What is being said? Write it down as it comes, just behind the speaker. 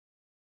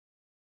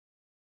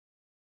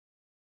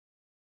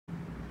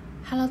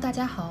Hello， 大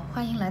家好，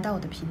欢迎来到我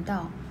的频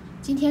道。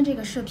今天这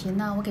个视频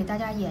呢，我给大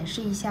家演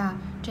示一下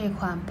这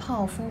款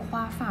泡芙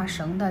花发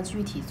绳的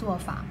具体做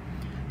法。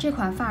这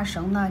款发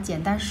绳呢，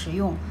简单实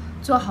用，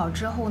做好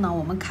之后呢，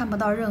我们看不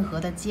到任何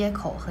的接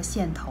口和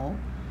线头。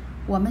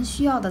我们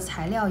需要的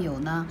材料有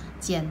呢，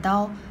剪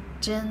刀、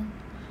针、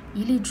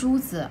一粒珠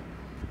子，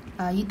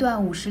一段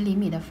50厘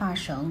米的发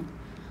绳，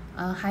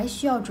还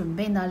需要准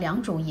备呢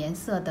2种颜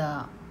色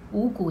的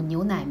无骨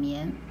牛奶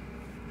棉。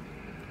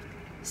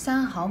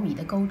3毫米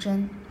的钩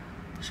针，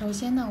首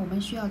先呢，我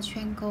们需要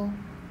圈钩。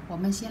我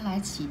们先来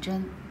起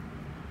针，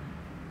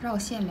绕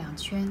线2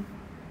圈，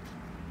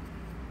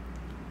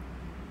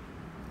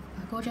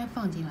把钩针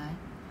放进来。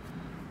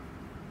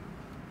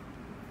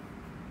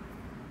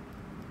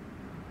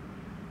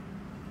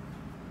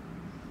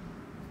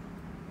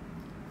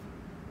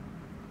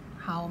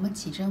好，我们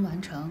起针完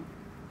成。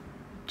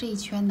这一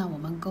圈呢，我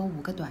们钩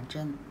5个短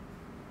针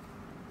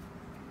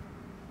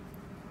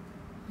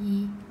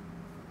，1、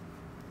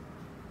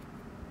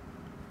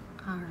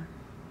2、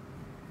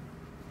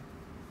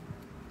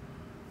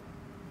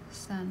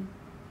3、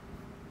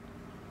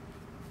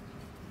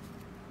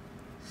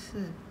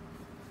4、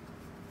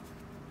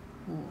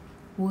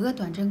5，5个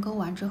短针钩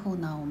完之后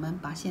呢，我们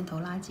把线头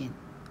拉紧，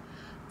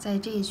在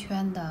这一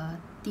圈的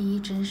第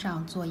1针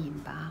上做引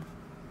拔。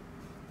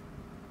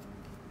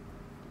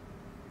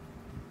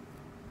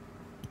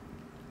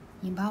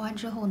引拔完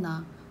之后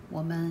呢，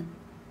我们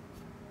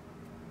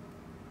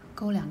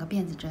钩2个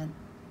辫子针，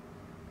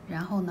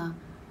然后呢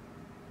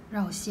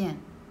绕线，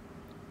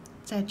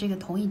在这个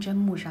同一针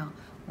目上，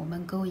我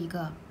们钩一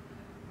个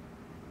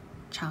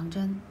长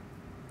针。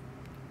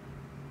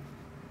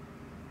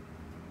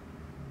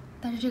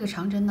但是这个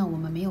长针呢，我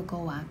们没有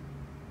钩完。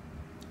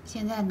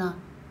现在呢，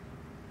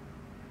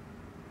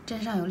针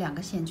上有2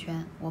个线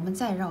圈，我们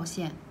再绕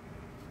线。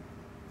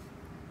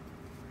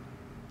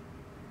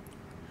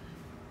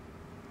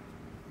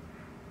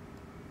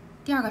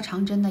第2个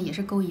长针呢，也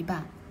是钩一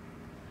半。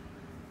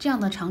这样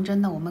的长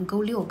针呢，我们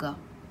钩6个，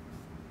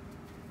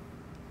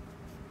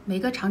每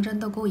个长针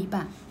都钩一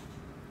半。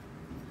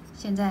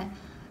现在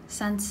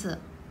3次，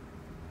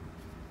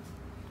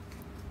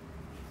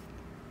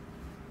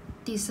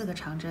第4个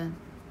长针，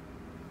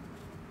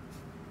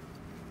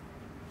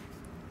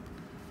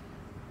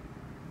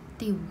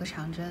第5个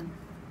长针，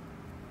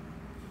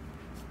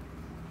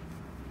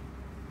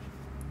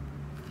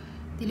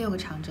第6个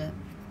长针。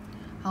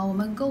好，我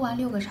们钩完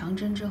6个长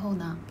针之后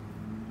呢，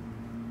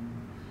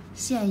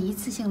线一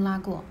次性拉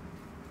过，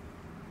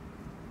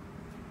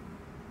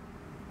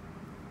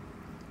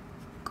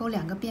钩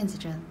2个辫子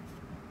针，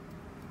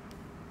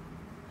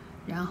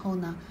然后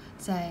呢，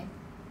在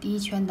第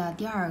1圈的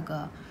第2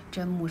个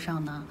针目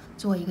上呢，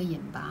做一个引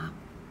拔。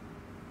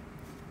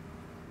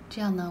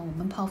这样呢，我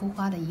们泡芙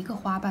花的1个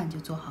花瓣就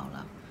做好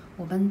了。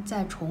我们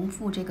再重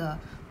复这个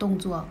动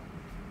作，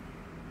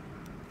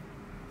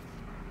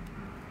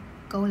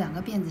钩2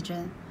个辫子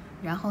针，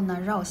然后呢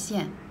绕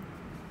线，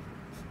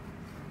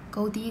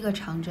钩第1个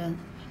长针，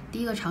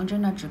第1个长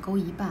针呢只钩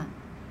一半。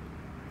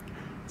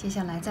接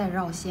下来再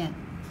绕线，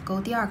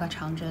钩第2个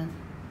长针，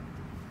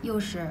又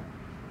是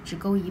只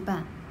钩一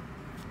半。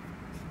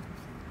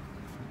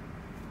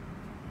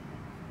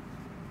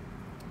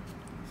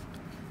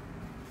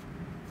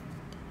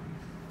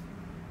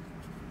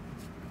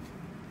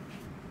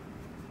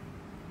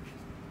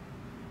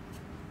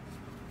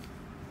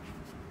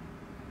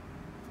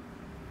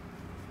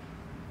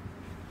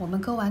我们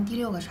钩完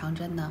第6个长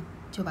针呢，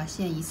就把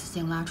线一次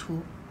性拉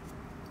出，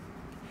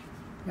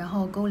然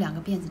后钩2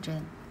个辫子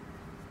针，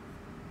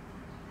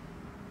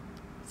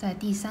在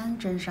第3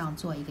针上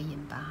做一个引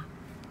拔。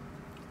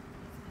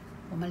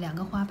我们2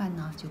个花瓣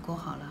呢就钩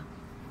好了。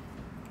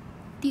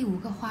第5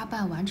个花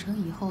瓣完成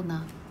以后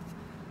呢，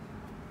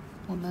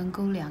我们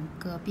钩2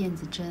个辫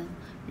子针，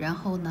然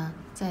后呢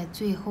在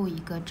最后一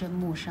个针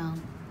目上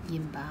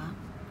引拔。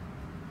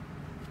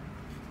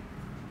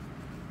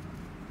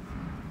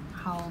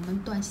好，我们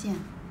断线，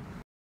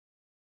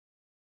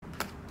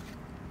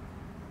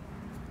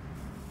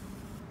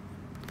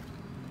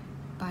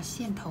把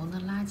线头呢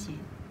拉紧，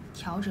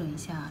调整一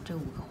下这5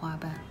个花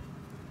瓣。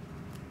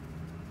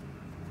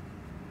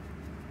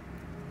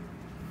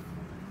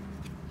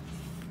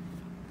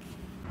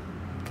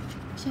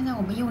现在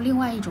我们用另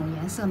外一种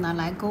颜色呢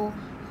来钩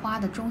花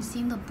的中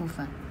心的部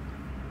分，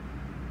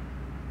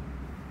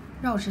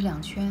绕直2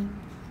圈，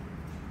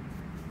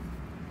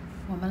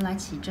我们来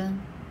起针。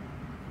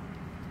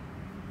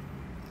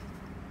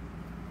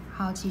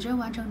好，起针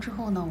完成之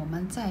后呢，我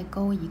们再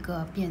钩1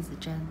个辫子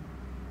针，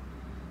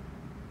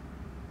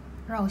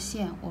绕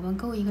线，我们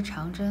钩1个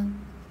长针，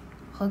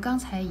和刚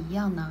才一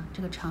样呢，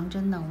这个长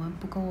针呢我们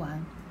不钩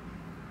完，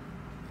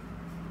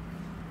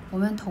我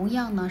们同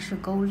样呢是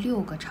钩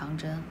6个长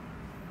针，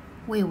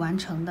未完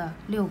成的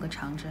6个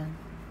长针。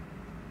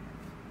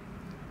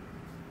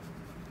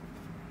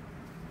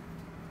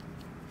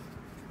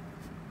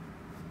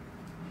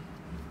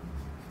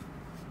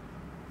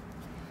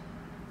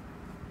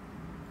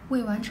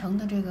未完成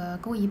的这个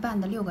钩一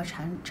半的6个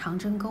长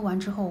针钩完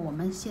之后，我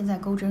们现在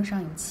钩针上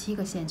有7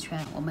个线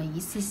圈，我们一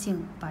次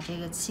性把这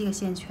个7个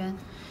线圈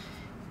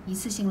一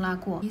次性拉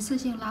过。一次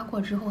性拉过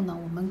之后呢，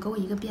我们钩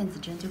一个辫子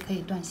针就可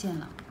以断线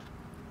了。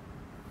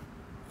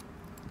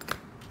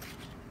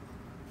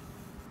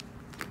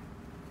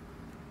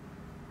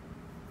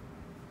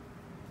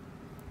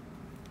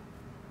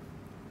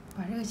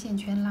把这个线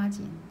圈拉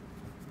紧，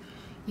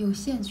有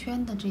线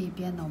圈的这一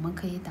边呢，我们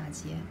可以打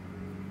结，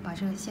把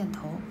这个线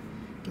头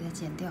给它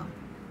剪掉。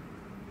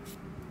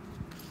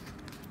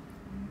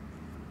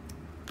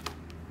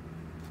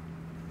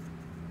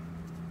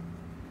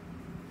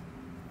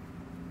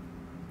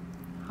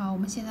好，我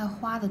们现在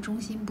花的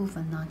中心部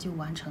分呢就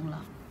完成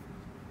了。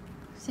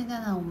现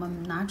在呢，我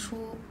们拿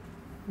出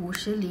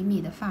50厘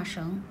米的发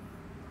绳，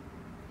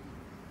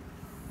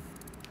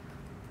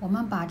我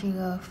们把这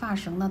个发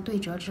绳呢对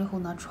折之后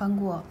呢，穿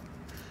过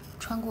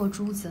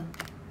珠子。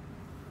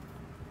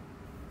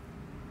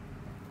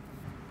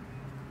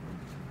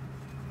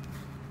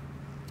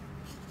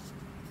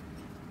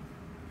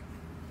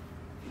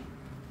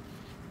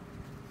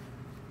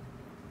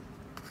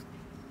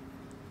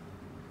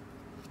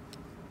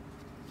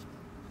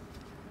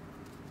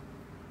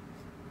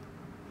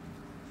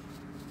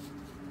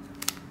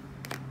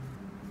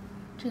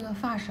这个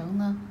发绳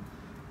呢，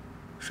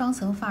双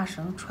层发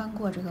绳穿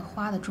过这个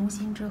花的中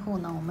心之后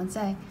呢，我们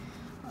在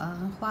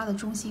花的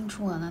中心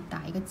处呢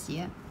打一个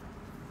结。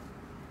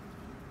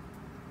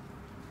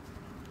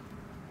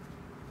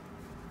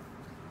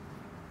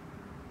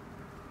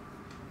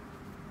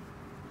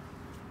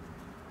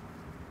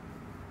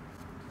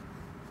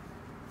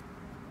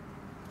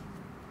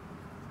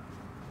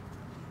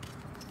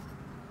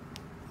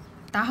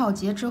打好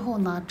结之后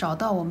呢，找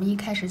到我们一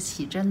开始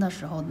起针的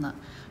时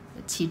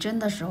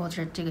候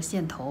是这个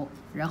线头，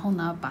然后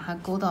呢把它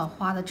勾到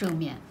花的正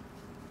面，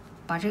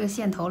把这个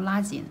线头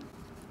拉紧。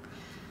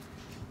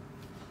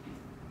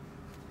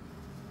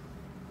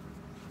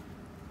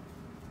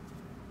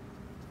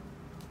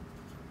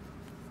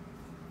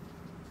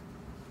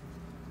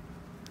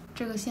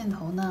这个线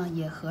头呢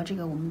也和这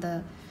个我们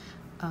的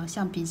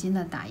橡皮筋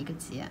呢打一个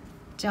结，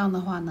这样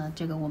的话呢，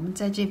这个我们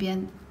在这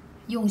边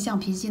用橡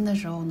皮筋的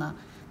时候呢，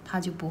它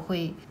就不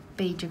会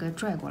被这个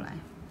拽过来。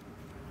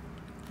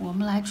我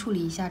们来处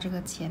理一下这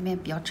个前面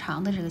比较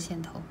长的这个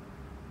线头。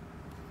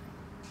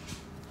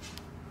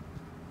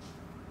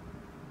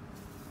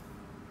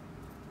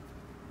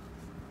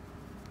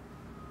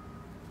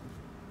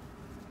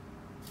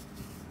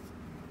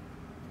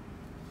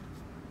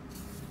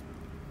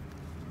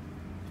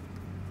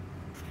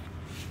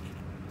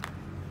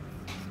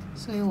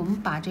所以我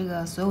们把这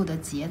个所有的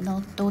结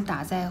呢都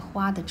打在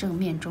花的正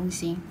面中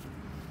心。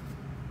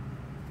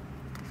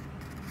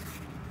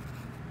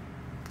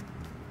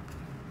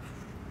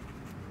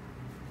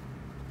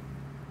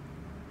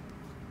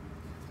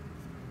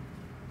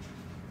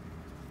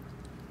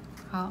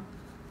好，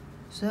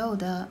所有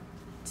的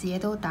结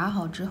都打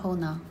好之后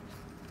呢，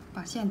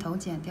把线头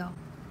剪掉，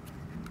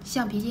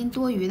橡皮筋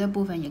多余的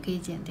部分也可以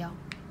剪掉。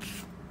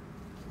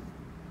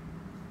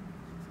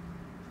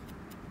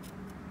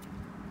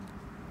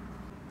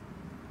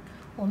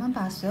我们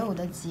把所有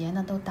的结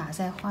呢都打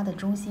在花的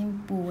中心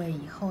部位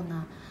以后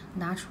呢，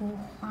拿出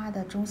花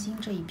的中心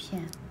这一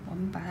片，我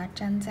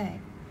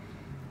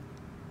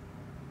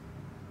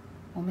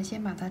们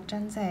先把它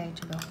粘在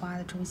这个花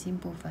的中心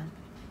部分。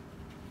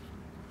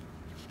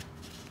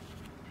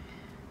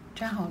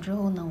粘好之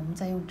后呢，我们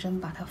再用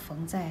针把它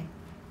缝在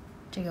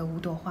这个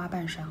5朵花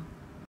瓣上。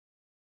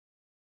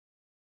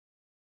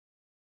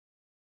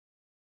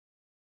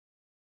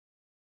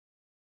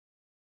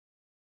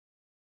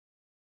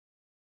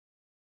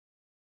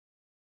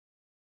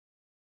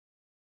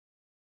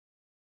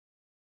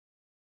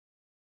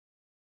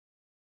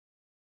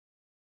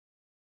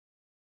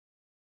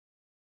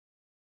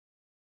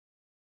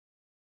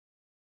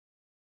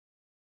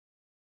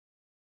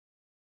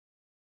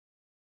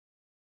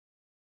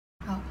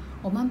好，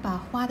我们把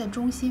花的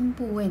中心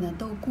部位呢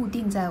都固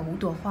定在5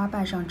朵花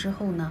瓣上之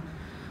后呢，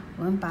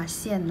我们把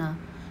线呢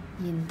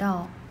引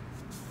到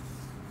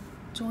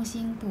中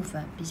心部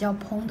分比较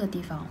蓬的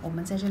地方，我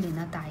们在这里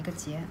呢打一个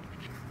结。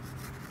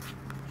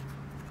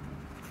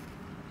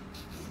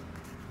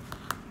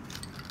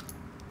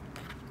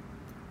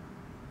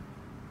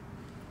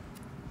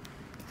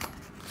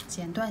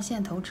剪断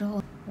线头之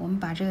后，我们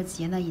把这个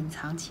结呢隐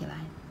藏起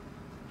来。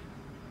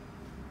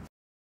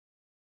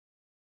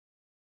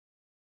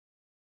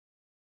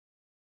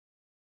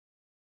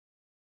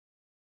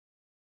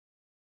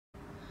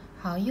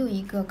好，又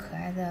一个可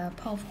爱的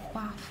泡芙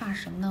花发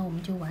绳呢，我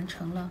们就完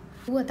成了。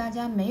如果大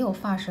家没有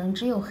发绳，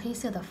只有黑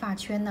色的发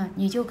圈呢，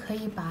你就可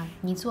以把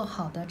你做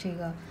好的这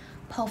个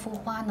泡芙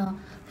花呢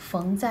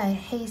缝在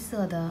黑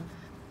色的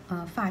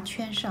发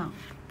圈上。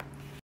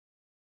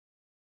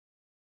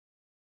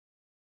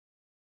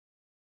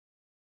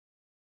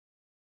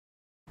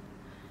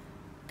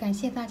感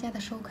谢大家的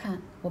收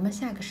看，我们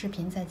下个视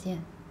频再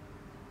见。